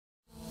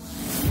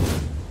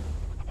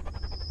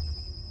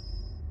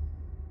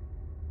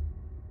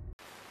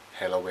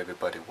Hello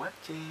everybody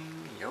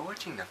watching, you're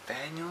watching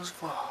Nathaniel's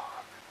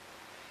vlog.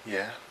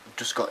 Yeah, I've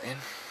just got in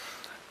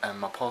and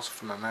my parcel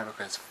from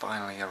America has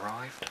finally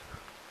arrived.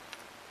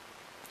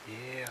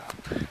 Yeah,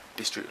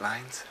 district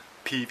lines,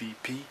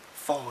 PvP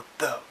for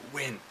the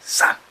win,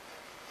 son.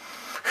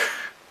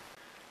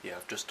 Yeah,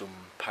 I've just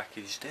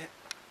unpackaged it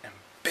and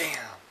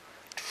bam!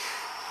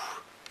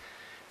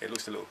 It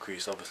looks a little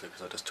creased obviously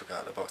because I just took it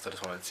out of the box. I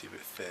just wanted to see if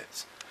it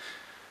fits.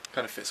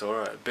 Kind of fits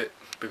alright, a bit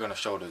big on the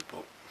shoulders,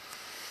 but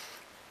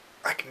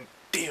I can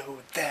deal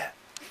with that.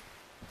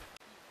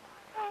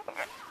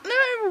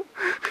 No!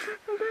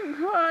 I'm going to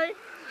cry.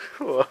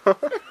 What?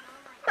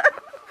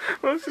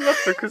 Why's she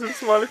laughing? Because of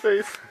smiley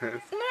face? No,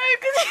 because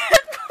you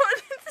had put on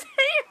the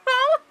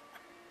table.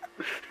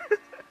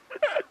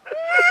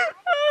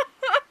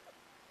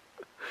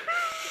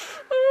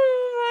 Oh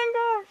my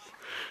gosh.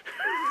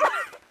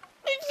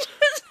 You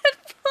just had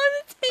put on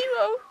the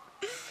table.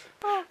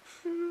 Oh,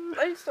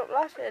 don't stop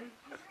laughing.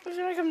 I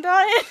feel like I'm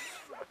dying.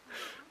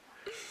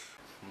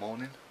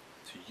 Morning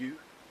to you.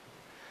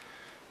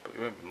 But it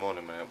won't be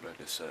morning when I upload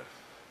this, so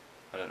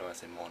I don't know why I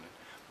say morning.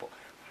 But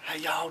how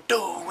y'all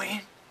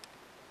doing?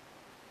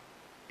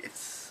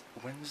 It's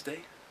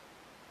Wednesday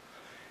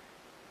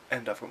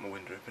and I've got my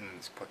window open and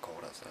it's quite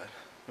cold outside.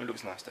 It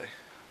looks nice day.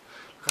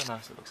 Look how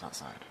nice it looks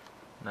outside.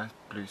 Nice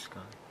blue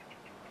sky.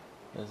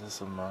 There's the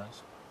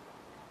sunrise.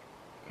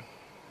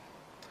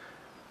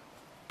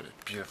 But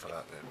it's beautiful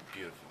out there,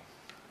 beautiful.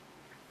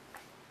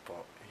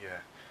 But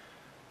yeah.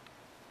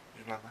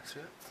 You like my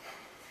shirt?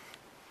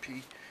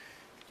 PvP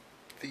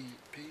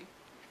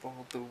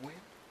for the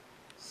win.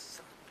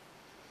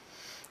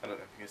 I don't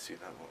know if you can see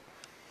that one.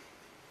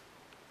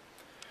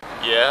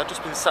 Yeah, I've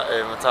just been sat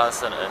here in the town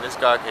centre and this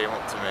guy came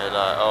up to me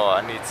like, oh,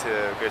 I need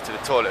to go to the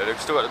toilet.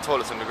 They've still got the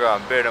toilets on the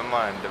ground. Bear in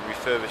mind, the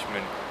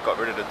refurbishment got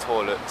rid of the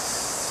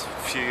toilets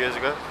a few years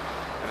ago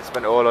and they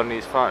spent it all on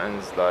these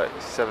fountains, like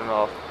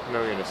 7.5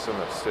 million or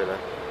something still.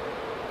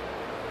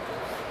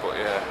 But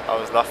yeah, I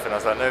was laughing. I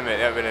was like, no mate,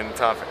 you haven't been in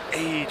town for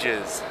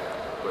ages.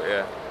 But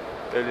yeah,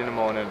 early in the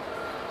morning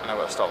and I've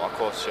got to start my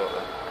course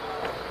shortly.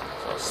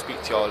 So I'll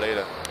speak to y'all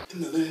later. To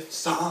the left,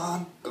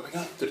 son, going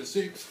up to the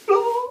 6th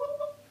floor.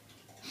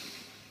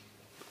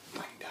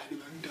 Bang daddy.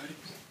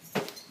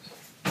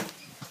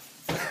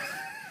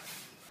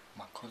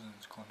 My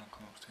cousin's gonna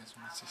come upstairs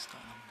with my sister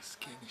and I'm gonna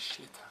scare the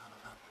shit out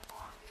of her.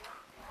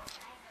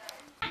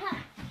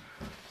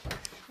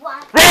 What?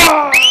 Did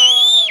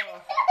you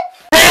like that?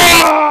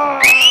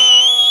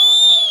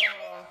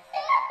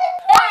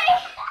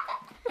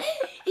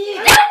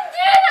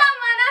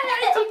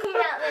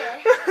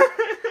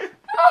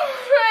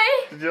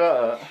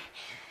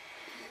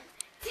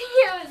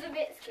 I was a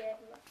bit scared.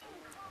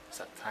 It's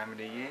that time of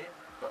the year.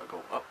 Gotta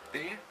go up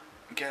there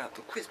and get out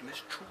the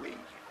Christmas tree.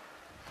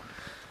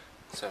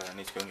 So I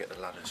need to go and get the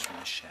ladders from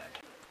the shed.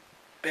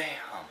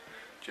 Bam!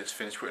 Just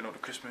finished putting up the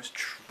Christmas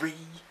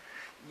tree.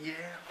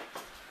 Yeah.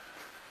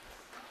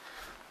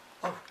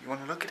 Oh, you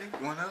wanna look at it?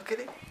 You wanna look at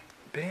it?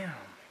 Bam!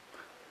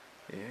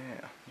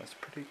 Yeah, that's a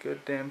pretty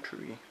good damn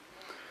tree.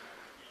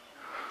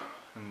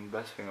 And the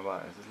best thing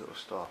about it is this little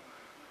star.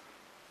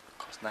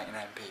 Cost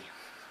 99p.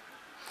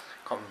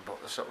 Can't remember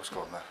what the shop was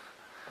called now.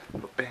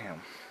 But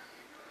bam!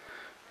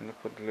 And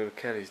look what the little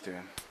Kelly's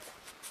doing.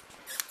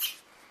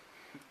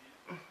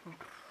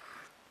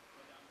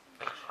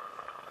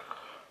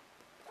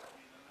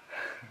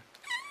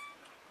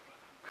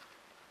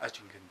 As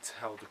you can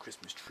tell, the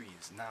Christmas tree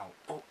is now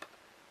up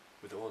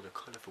with all the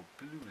colourful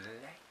blue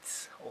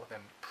lights, all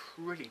them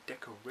pretty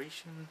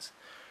decorations.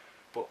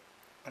 But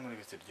I'm going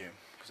to go to the gym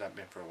because I haven't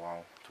been for a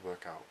while to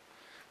work out.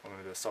 I'm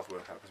going to do a soft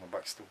workout because my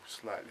back's still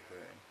slightly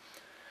hurting.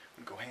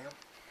 We go ham.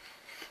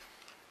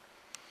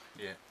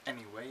 Yeah,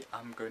 anyway,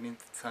 I'm going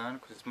into town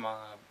because it's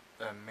my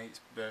mate's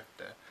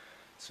birthday,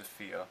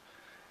 Sophia,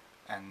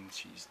 and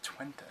she's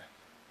 20.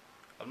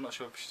 I'm not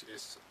sure if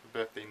it's her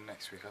birthday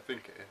next week, I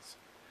think it is.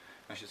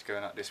 And she's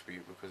going out this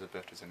week because her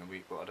birthday's in a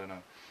week, but I don't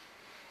know.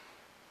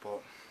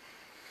 But,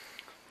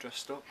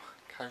 dressed up,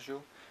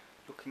 casual,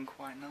 looking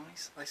quite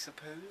nice, I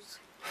suppose.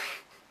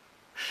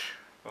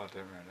 Well, I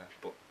don't really know,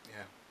 but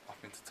yeah,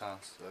 off into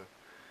town, so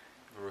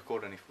if I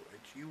record any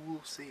footage, you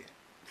will see it.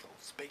 So I'll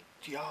speak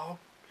to y'all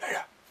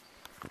later.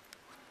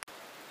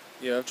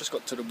 Yeah, I've just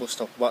got to the bus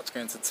stop, about to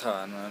go into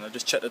town, and I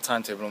just checked the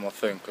timetable on my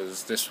phone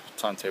because this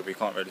timetable you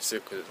can't really see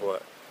because it's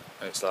wet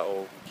and it's like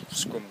all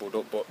scrumbled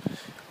up. But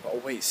oh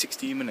wait,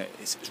 16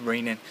 minutes. It's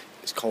raining,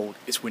 it's cold,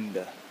 it's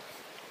windy.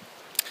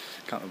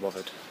 Can't be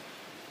bothered.